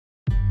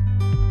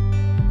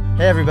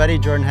Hey everybody,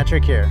 Jordan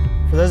Hetrick here.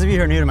 For those of you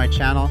who are new to my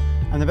channel,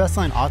 I'm the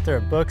best-selling author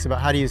of books about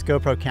how to use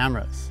GoPro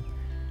cameras.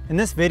 In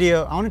this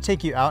video, I want to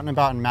take you out and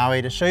about in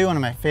Maui to show you one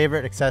of my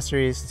favorite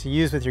accessories to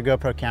use with your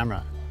GoPro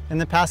camera. In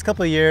the past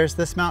couple of years,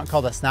 this mount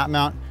called a snap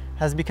mount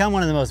has become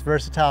one of the most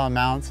versatile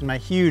mounts in my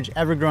huge,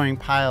 ever-growing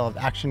pile of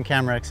action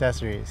camera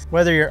accessories.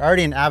 Whether you're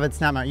already an avid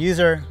snap mount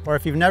user, or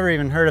if you've never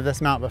even heard of this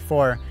mount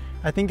before,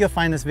 I think you'll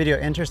find this video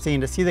interesting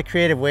to see the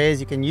creative ways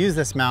you can use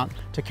this mount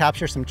to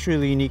capture some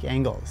truly unique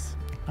angles.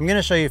 I'm going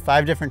to show you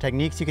 5 different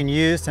techniques you can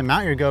use to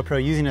mount your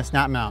GoPro using a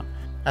snap mount.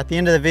 At the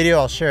end of the video,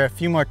 I'll share a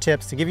few more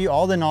tips to give you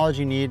all the knowledge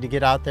you need to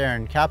get out there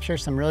and capture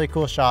some really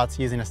cool shots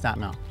using a snap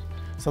mount.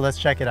 So let's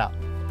check it out.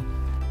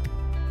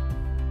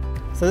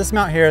 So this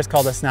mount here is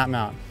called a snap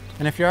mount.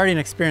 And if you're already an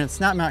experienced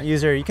snap mount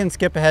user, you can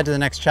skip ahead to the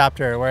next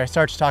chapter where I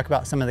start to talk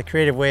about some of the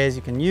creative ways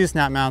you can use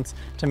snap mounts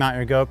to mount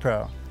your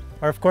GoPro.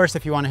 Or of course,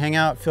 if you want to hang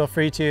out, feel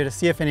free to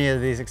see if any of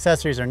these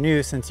accessories are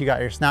new since you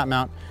got your snap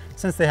mount,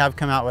 since they have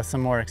come out with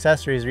some more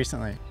accessories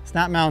recently.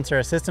 Snap mounts are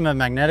a system of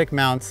magnetic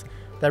mounts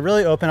that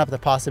really open up the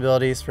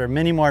possibilities for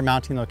many more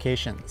mounting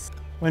locations.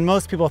 When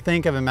most people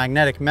think of a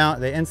magnetic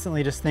mount, they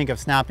instantly just think of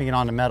snapping it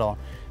onto metal.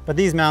 But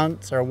these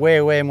mounts are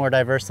way more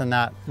diverse than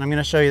that, and I'm going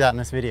to show you that in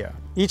this video.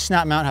 Each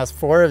snap mount has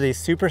 4 of these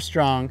super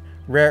strong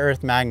rare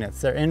earth magnets.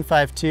 They're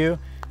N52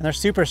 and they're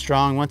super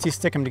strong. Once you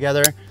stick them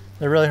together,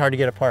 they're really hard to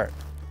get apart.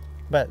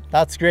 But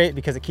that's great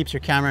because it keeps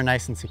your camera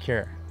nice and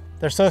secure.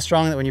 They're so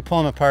strong that when you pull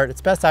them apart,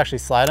 it's best to actually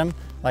slide them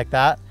like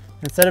that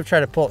instead of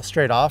trying to pull it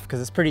straight off,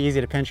 because it's pretty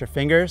easy to pinch your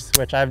fingers,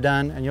 which I've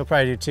done, and you'll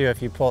probably do too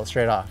if you pull it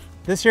straight off.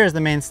 This here is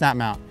the main snap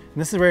mount. And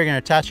this is where you're going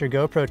to attach your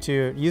GoPro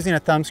to using a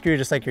thumb screw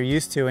just like you're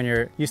used to when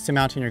you're used to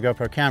mounting your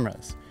GoPro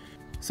cameras.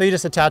 So you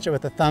just attach it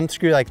with a thumb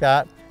screw like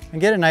that and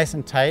get it nice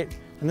and tight.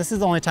 And this is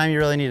the only time you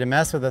really need to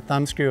mess with a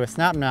thumb screw with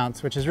snap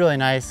mounts, which is really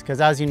nice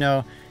because, as you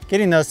know,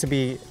 getting those to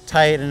be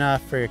tight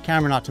enough for your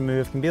camera not to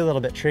move can be a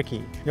little bit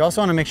tricky. You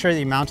also want to make sure that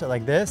you mount it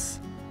like this,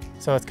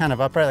 so it's kind of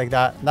upright like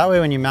that. That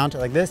way when you mount it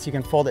like this, you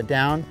can fold it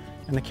down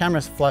and the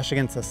camera's flush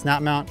against the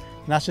snap mount,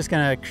 and that's just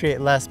going to create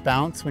less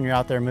bounce when you're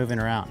out there moving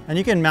around. And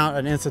you can mount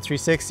an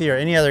Insta360 or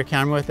any other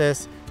camera with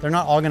this. They're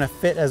not all going to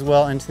fit as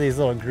well into these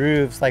little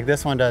grooves like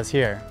this one does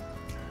here.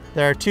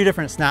 There are 2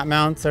 different snap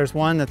mounts. There's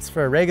one that's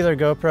for a regular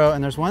GoPro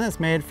and there's one that's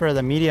made for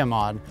the media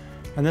mod.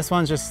 And this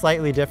one's just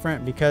slightly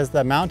different because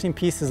the mounting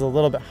piece is a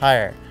little bit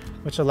higher,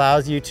 which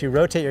allows you to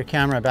rotate your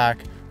camera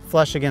back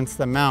flush against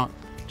the mount,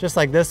 just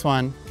like this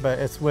one, but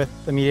it's with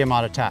the media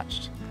mod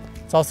attached.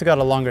 It's also got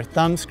a longer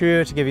thumb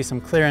screw to give you some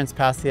clearance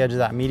past the edge of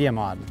that media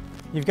mod.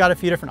 You've got a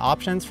few different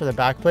options for the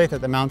back plate that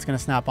the mount's going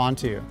to snap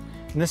onto.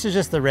 And this is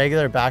just the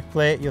regular back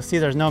plate. You'll see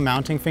there's no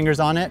mounting fingers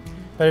on it,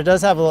 but it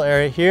does have a little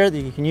area here that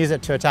you can use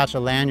it to attach a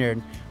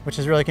lanyard, which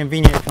is really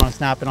convenient if you want to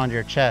snap it onto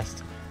your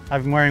chest.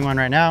 I'm wearing one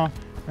right now,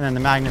 and then the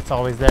magnet's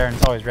always there and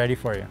it's always ready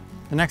for you.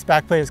 The next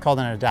back plate is called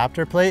an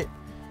adapter plate,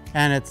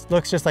 and it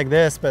looks just like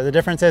this, but the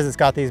difference is it's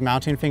got these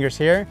mounting fingers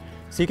here.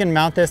 So you can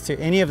mount this to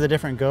any of the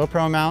different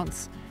GoPro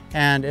mounts,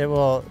 and it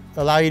will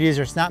allow you to use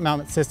your snap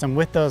mount system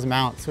with those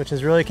mounts, which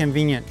is really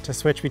convenient to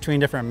switch between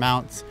different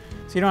mounts.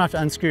 So you don't have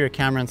to unscrew your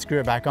camera and screw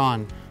it back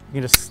on. You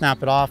can just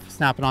snap it off,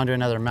 snap it onto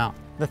another mount.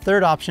 The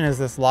third option is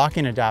this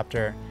locking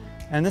adapter.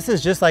 And this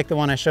is just like the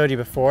one I showed you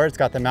before. It's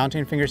got the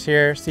mounting fingers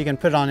here, so you can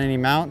put it on any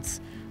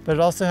mounts, but it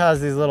also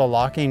has these little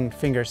locking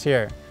fingers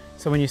here.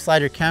 So when you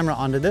slide your camera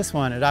onto this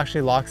one, it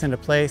actually locks into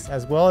place,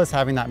 as well as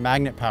having that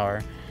magnet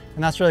power.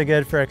 And that's really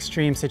good for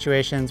extreme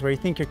situations where you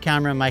think your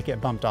camera might get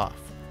bumped off.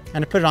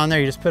 And to put it on there,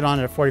 you just put it on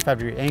at a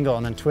 45-degree angle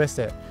and then twist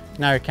it.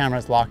 Now your camera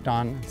is locked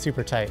on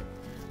super tight.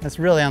 And it's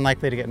really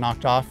unlikely to get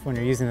knocked off when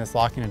you're using this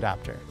locking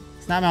adapter.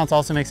 Snap Mounts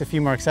also makes a few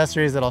more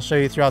accessories that I'll show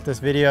you throughout this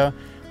video,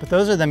 but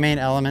those are the main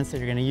elements that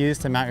you're going to use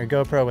to mount your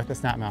GoPro with the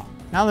snap mount.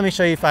 Now let me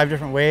show you 5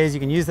 different ways you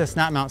can use the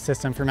snap mount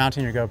system for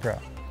mounting your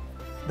GoPro.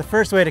 The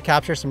first way to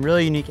capture some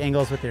really unique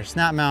angles with your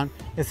snap mount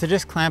is to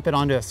just clamp it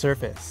onto a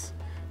surface.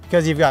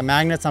 Because you've got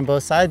magnets on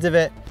both sides of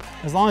it,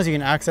 as long as you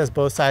can access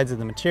both sides of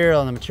the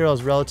material and the material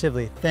is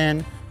relatively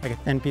thin, like a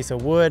thin piece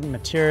of wood,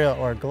 material,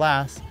 or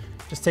glass,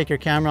 just take your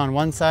camera on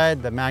one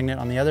side, the magnet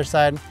on the other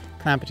side,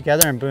 clamp it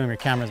together, and boom, your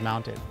camera's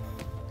mounted.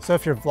 So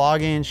if you're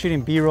vlogging,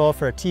 shooting B-roll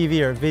for a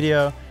TV or a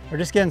video, or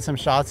just getting some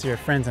shots of your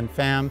friends and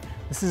fam,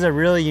 this is a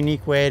really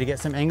unique way to get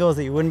some angles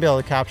that you wouldn't be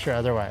able to capture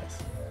otherwise.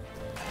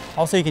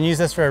 Also, you can use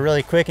this for a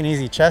really quick and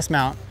easy chest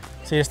mount.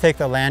 So you just take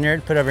the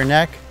lanyard, put it over your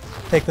neck,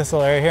 take this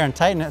little area here and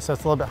tighten it so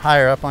it's a little bit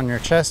higher up on your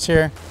chest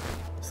here.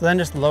 So then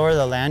just lower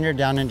the lanyard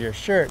down into your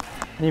shirt,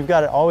 and you've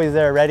got it always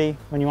there ready.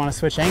 When you want to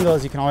switch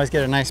angles, you can always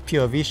get a nice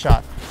POV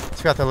shot. So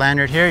you've got the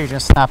lanyard here, you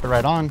just snap it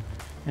right on,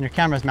 and your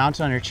camera's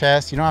mounted on your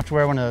chest. You don't have to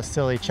wear one of those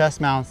silly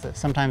chest mounts that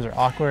sometimes are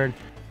awkward.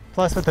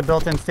 Plus, with the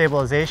built-in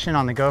stabilization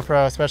on the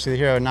GoPro, especially the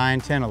Hero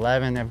 9, 10,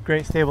 11, they have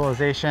great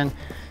stabilization.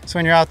 So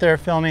when you're out there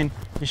filming,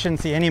 you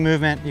shouldn't see any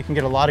movement. You can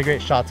get a lot of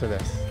great shots with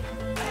this.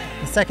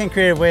 The second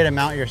creative way to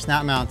mount your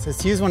snap mounts is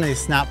to use one of these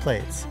snap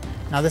plates.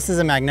 Now this is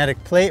a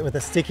magnetic plate with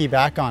a sticky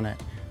back on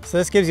it. So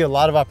this gives you a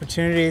lot of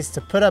opportunities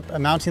to put up a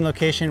mounting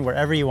location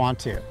wherever you want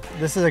to.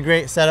 This is a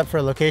great setup for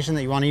a location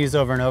that you want to use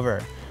over and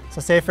over. So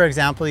say for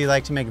example, you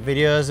like to make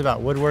videos about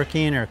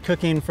woodworking or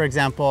cooking, for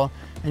example,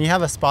 and you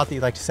have a spot that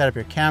you'd like to set up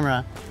your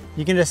camera,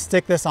 you can just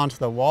stick this onto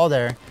the wall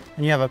there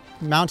and you have a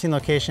mounting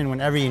location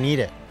whenever you need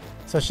it.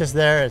 So it's just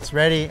there, it's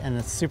ready, and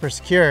it's super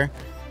secure.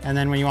 And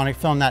then when you want to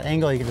film that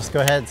angle, you can just go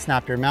ahead and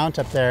snap your mount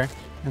up there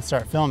and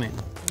start filming.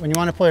 When you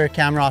want to pull your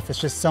camera off,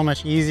 it's just so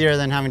much easier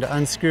than having to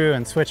unscrew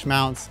and switch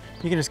mounts.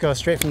 You can just go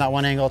straight from that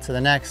one angle to the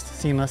next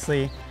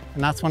seamlessly.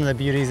 And that's one of the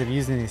beauties of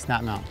using these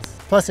snap mounts.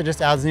 Plus it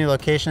just adds new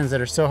locations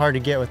that are so hard to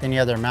get with any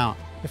other mount.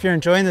 If you're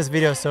enjoying this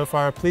video so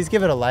far, please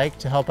give it a like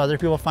to help other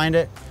people find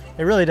it.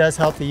 It really does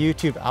help the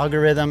YouTube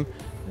algorithm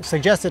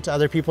suggest it to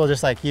other people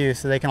just like you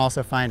so they can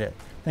also find it.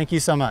 Thank you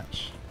so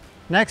much.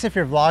 Next, if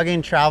you're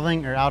vlogging,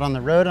 traveling, or out on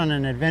the road on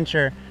an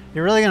adventure,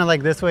 you're really gonna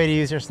like this way to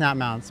use your snap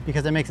mounts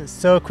because it makes it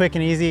so quick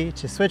and easy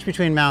to switch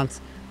between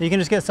mounts that you can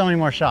just get so many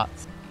more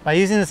shots. By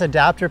using this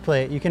adapter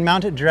plate, you can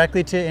mount it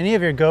directly to any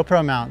of your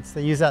GoPro mounts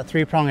that use that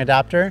 3-prong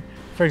adapter.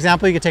 For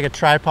example, you could take a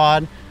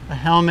tripod, a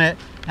helmet,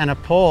 and a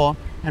pole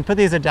and put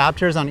these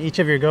adapters on each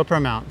of your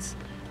GoPro mounts.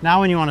 Now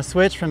when you want to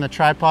switch from the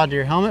tripod to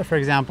your helmet, for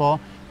example,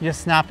 you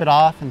just snap it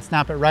off and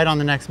snap it right on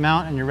the next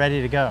mount and you're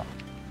ready to go.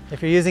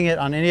 If you're using it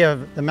on any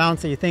of the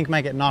mounts that you think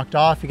might get knocked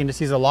off, you can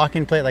just use a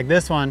locking plate like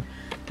this one,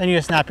 then you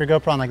just snap your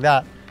GoPro on like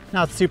that.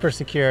 Now it's super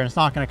secure and it's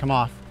not going to come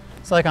off.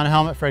 So like on a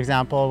helmet, for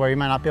example, where you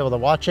might not be able to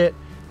watch it,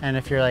 and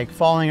if you're like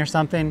falling or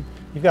something,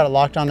 you've got it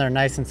locked on there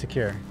nice and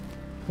secure.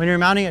 When you're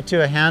mounting it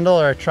to a handle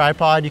or a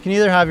tripod, you can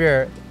either have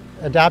your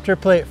adapter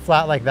plate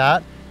flat like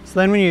that, so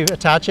then when you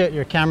attach it,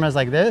 your camera is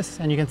like this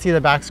and you can see the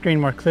back screen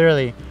more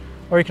clearly,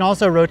 or you can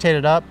also rotate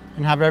it up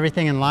and have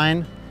everything in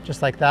line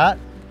just like that.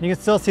 You can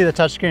still see the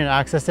touchscreen and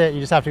access it. You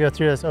just have to go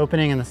through this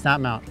opening in the snap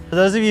mount. For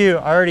those of you who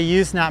already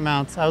use snap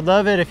mounts, I would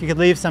love it if you could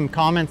leave some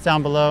comments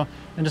down below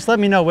and just let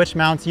me know which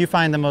mounts you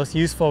find the most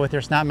useful with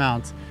your snap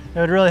mounts. It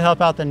would really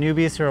help out the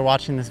newbies who are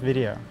watching this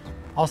video.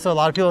 Also, a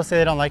lot of people say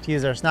they don't like to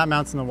use their snap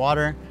mounts in the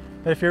water,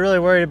 but if you're really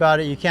worried about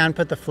it, you can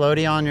put the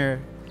floaty on your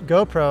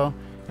GoPro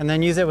and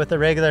then use it with the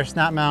regular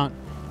snap mount.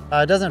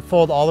 It doesn't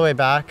fold all the way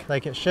back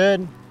like it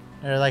should,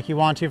 or like you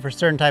want to for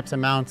certain types of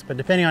mounts, but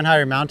depending on how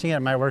you're mounting it, it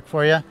might work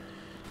for you.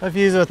 But if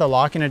you use it with a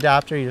locking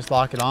adapter, you just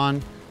lock it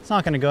on. It's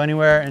not going to go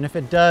anywhere, and if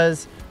it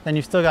does, then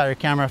you've still got your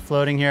camera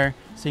floating here,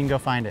 so you can go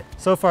find it.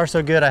 So far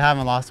so good, I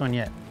haven't lost one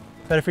yet.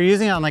 But if you're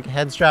using it on like a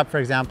head strap, for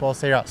example,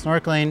 say you're out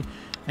snorkeling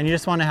and you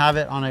just want to have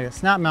it on a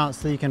snap mount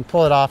so you can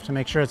pull it off to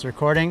make sure it's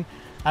recording,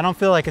 I don't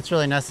feel like it's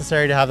really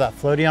necessary to have that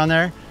floaty on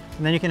there.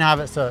 And then you can have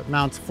it so it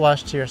mounts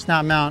flush to your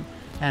snap mount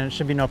and it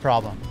should be no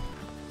problem.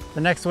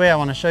 The next way I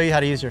want to show you how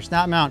to use your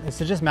snap mount is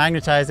to just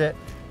magnetize it.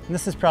 And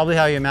this is probably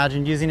how you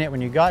imagined using it when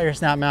you got your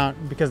snap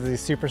mount because of these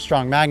super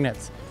strong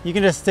magnets. You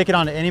can just stick it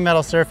onto any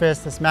metal surface.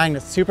 This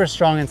magnet's super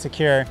strong and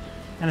secure.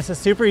 And it's a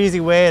super easy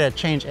way to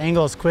change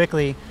angles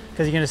quickly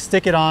because you can just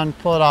stick it on,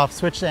 pull it off,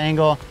 switch the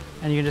angle,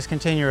 and you can just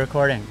continue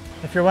recording.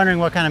 If you're wondering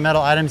what kind of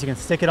metal items you can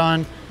stick it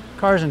on,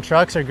 cars and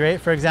trucks are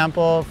great, for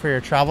example, for your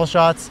travel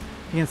shots.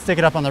 You can stick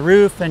it up on the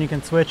roof, then you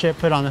can switch it,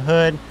 put it on the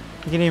hood.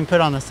 You can even put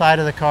it on the side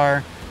of the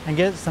car and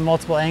get some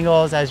multiple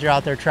angles as you're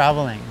out there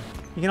traveling.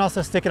 You can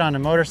also stick it onto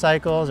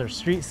motorcycles or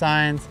street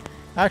signs.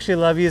 I actually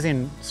love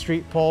using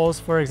street poles,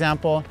 for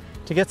example,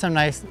 to get some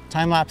nice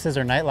time lapses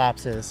or night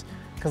lapses.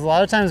 Because a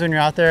lot of times when you're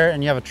out there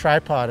and you have a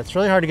tripod, it's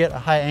really hard to get a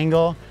high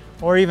angle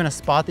or even a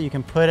spot that you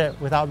can put it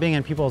without being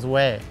in people's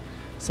way.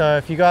 So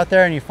if you go out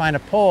there and you find a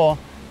pole,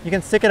 you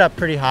can stick it up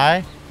pretty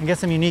high and get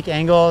some unique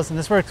angles. And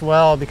this works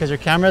well because your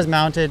camera is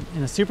mounted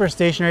in a super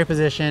stationary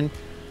position,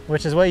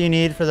 which is what you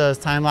need for those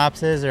time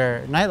lapses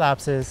or night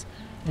lapses.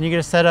 And you can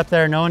just set it up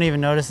there, no one even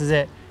notices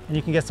it, and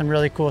you can get some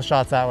really cool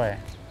shots that way.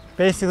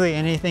 Basically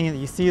anything that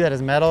you see that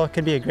is metal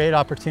could be a great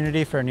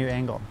opportunity for a new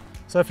angle.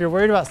 So if you're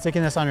worried about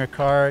sticking this on your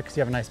car because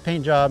you have a nice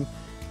paint job,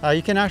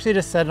 you can actually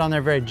just set it on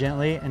there very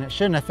gently and it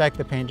shouldn't affect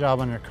the paint job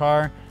on your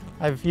car.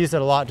 I've used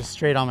it a lot just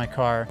straight on my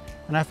car,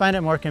 and I find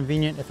it more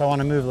convenient if I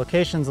want to move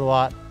locations a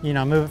lot, you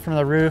know, move it from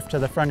the roof to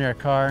the front of your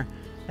car,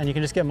 and you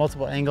can just get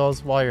multiple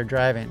angles while you're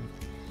driving.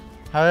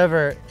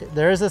 However,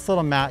 there is this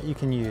little mat you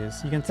can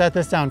use. You can set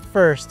this down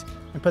first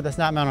and put the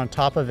snap mount on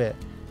top of it.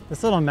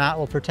 This little mat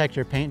will protect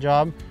your paint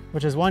job,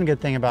 which is one good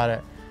thing about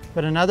it.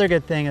 But another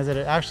good thing is that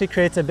it actually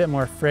creates a bit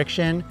more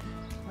friction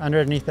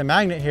underneath the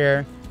magnet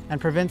here and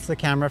prevents the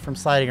camera from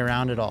sliding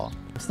around at all.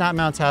 Snap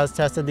Mounts has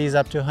tested these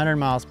up to 100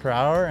 miles per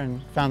hour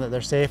and found that they're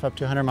safe up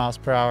to 100 miles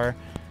per hour.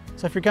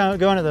 So if you're going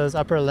to those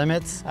upper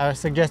limits, I would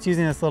suggest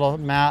using this little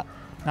mat.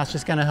 That's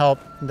just going to help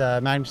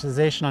the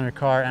magnetization on your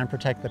car and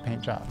protect the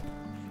paint job.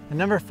 And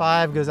number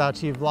 5 goes out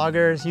to you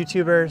vloggers,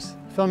 YouTubers,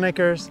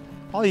 filmmakers,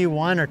 all you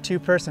 1 or 2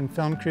 person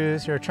film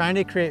crews who are trying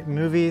to create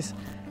movies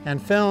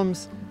and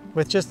films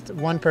with just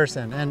one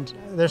person. And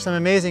there's some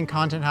amazing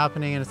content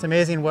happening, and it's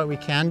amazing what we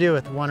can do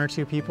with 1 or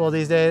 2 people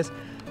these days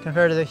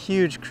compared to the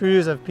huge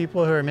crews of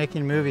people who are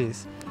making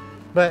movies.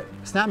 But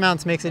Snap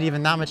Mounts makes it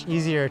even that much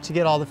easier to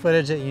get all the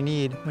footage that you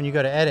need when you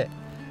go to edit.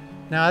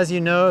 Now, as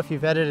you know, if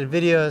you've edited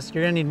videos,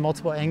 you're gonna need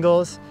multiple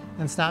angles,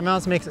 and Snap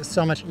Mounts makes it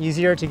so much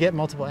easier to get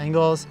multiple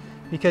angles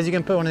because you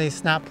can put one of these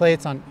snap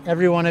plates on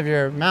every one of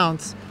your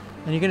mounts,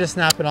 and you can just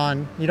snap it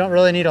on. You don't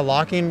really need a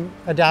locking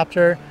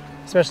adapter,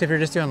 especially if you're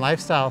just doing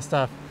lifestyle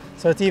stuff.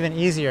 So it's even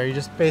easier. You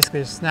just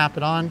basically just snap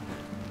it on,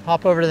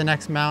 hop over to the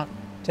next mount,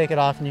 take it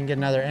off, and you can get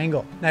another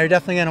angle. Now you're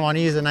definitely gonna wanna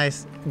use a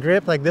nice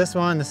grip like this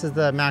one. This is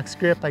the Max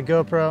Grip by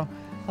GoPro.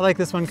 I like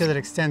this one because it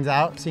extends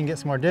out so you can get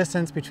some more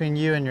distance between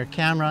you and your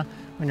camera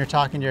when you're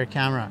talking to your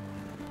camera.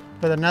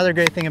 But another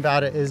great thing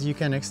about it is you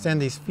can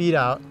extend these feet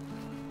out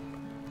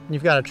and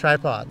you've got a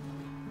tripod.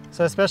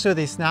 So especially with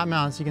these snap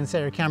mounts, you can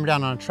set your camera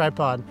down on a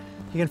tripod.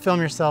 You can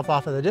film yourself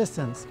off of the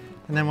distance.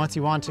 And then once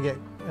you want to get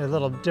a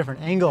little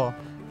different angle,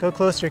 go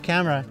close to your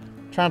camera,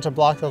 try not to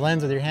block the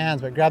lens with your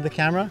hands, but grab the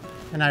camera,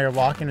 and now you're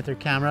walking with your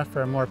camera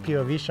for a more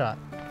POV shot.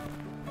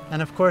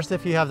 And of course,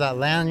 if you have that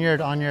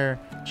lanyard on your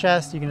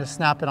chest, you can just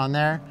snap it on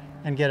there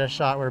and get a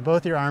shot where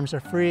both your arms are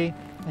free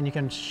and you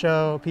can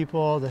show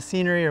people the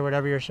scenery or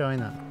whatever you're showing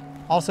them.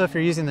 Also, if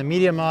you're using the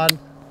media mod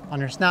on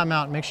your snap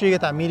mount, make sure you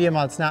get that media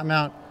mod snap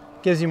mount.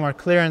 It gives you more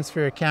clearance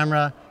for your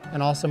camera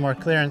and also more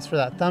clearance for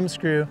that thumb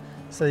screw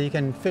so you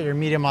can fit your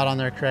media mod on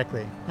there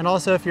correctly. And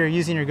also, if you're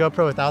using your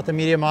GoPro without the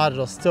media mod,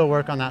 it'll still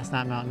work on that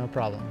snap mount, no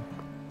problem.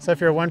 So if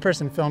you're a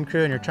one-person film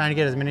crew and you're trying to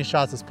get as many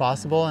shots as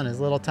possible in as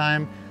little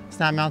time,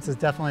 snap mounts is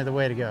definitely the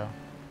way to go.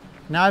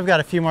 Now I've got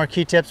a few more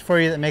key tips for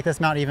you that make this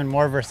mount even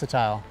more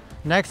versatile.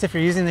 Next, if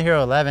you're using the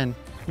Hero 11,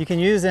 you can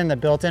use in the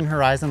built-in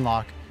horizon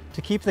lock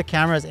to keep the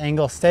camera's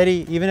angle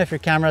steady even if your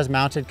camera is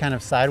mounted kind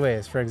of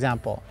sideways, for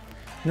example.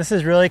 And this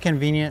is really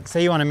convenient.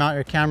 Say you want to mount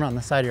your camera on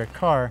the side of your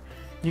car,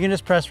 you can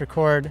just press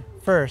record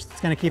first. It's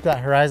going to keep that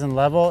horizon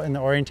level in the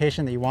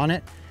orientation that you want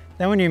it.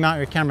 Then when you mount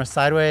your camera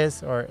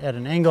sideways or at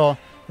an angle,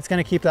 it's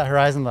going to keep that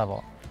horizon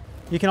level.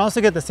 You can also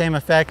get the same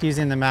effect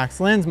using the Max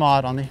Lens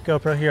mod on the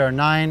GoPro Hero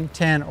 9,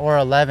 10, or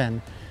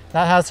 11.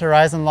 That has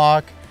horizon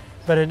lock,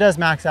 but it does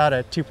max out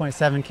at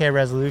 2.7K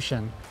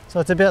resolution, so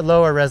it's a bit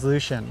lower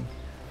resolution.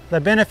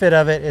 The benefit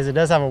of it is it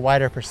does have a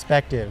wider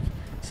perspective,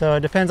 so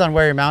it depends on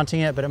where you're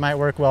mounting it, but it might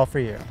work well for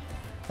you.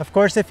 Of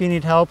course, if you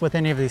need help with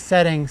any of these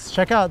settings,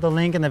 check out the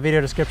link in the video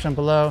description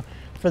below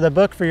for the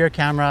book for your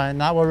camera, and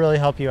that will really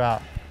help you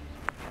out.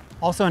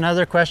 Also,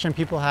 another question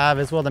people have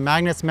is, will the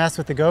magnets mess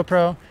with the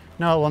GoPro?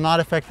 No, it will not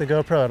affect the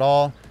GoPro at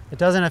all. It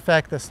doesn't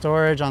affect the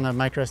storage on the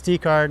micro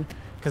SD card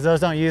because those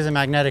don't use a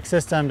magnetic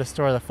system to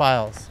store the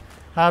files.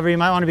 However, you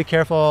might want to be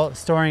careful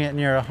storing it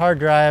near a hard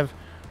drive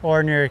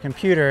or near your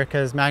computer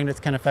because magnets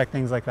can affect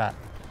things like that.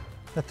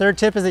 The third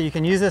tip is that you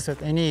can use this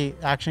with any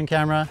action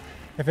camera.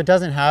 If it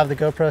doesn't have the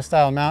GoPro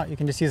style mount, you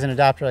can just use an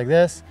adapter like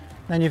this.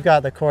 Then you've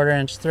got the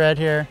 1/4" thread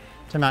here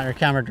to mount your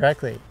camera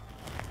directly.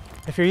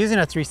 If you're using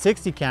a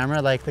 360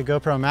 camera like the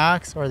GoPro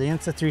Max or the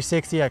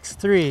Insta360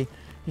 X3,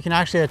 you can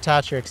actually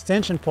attach your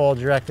extension pole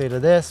directly to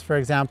this, for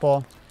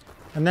example,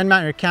 and then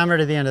mount your camera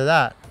to the end of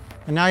that.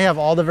 And now you have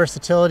all the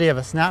versatility of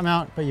a snap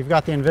mount, but you've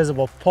got the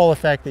invisible pole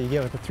effect that you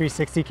get with the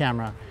 360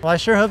 camera. Well, I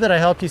sure hope that I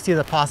helped you see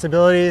the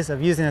possibilities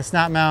of using a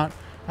snap mount.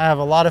 I have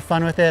a lot of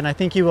fun with it, and I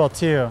think you will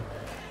too.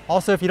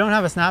 Also, if you don't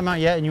have a snap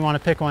mount yet and you want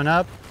to pick one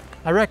up,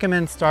 I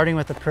recommend starting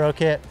with the Pro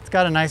Kit. It's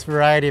got a nice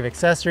variety of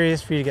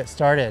accessories for you to get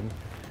started.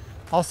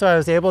 Also, I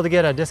was able to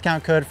get a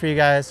discount code for you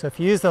guys, so if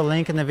you use the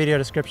link in the video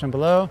description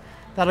below,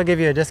 that'll give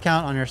you a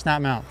discount on your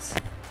snap mounts.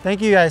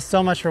 Thank you guys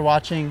so much for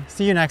watching.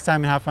 See you next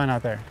time and have fun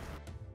out there.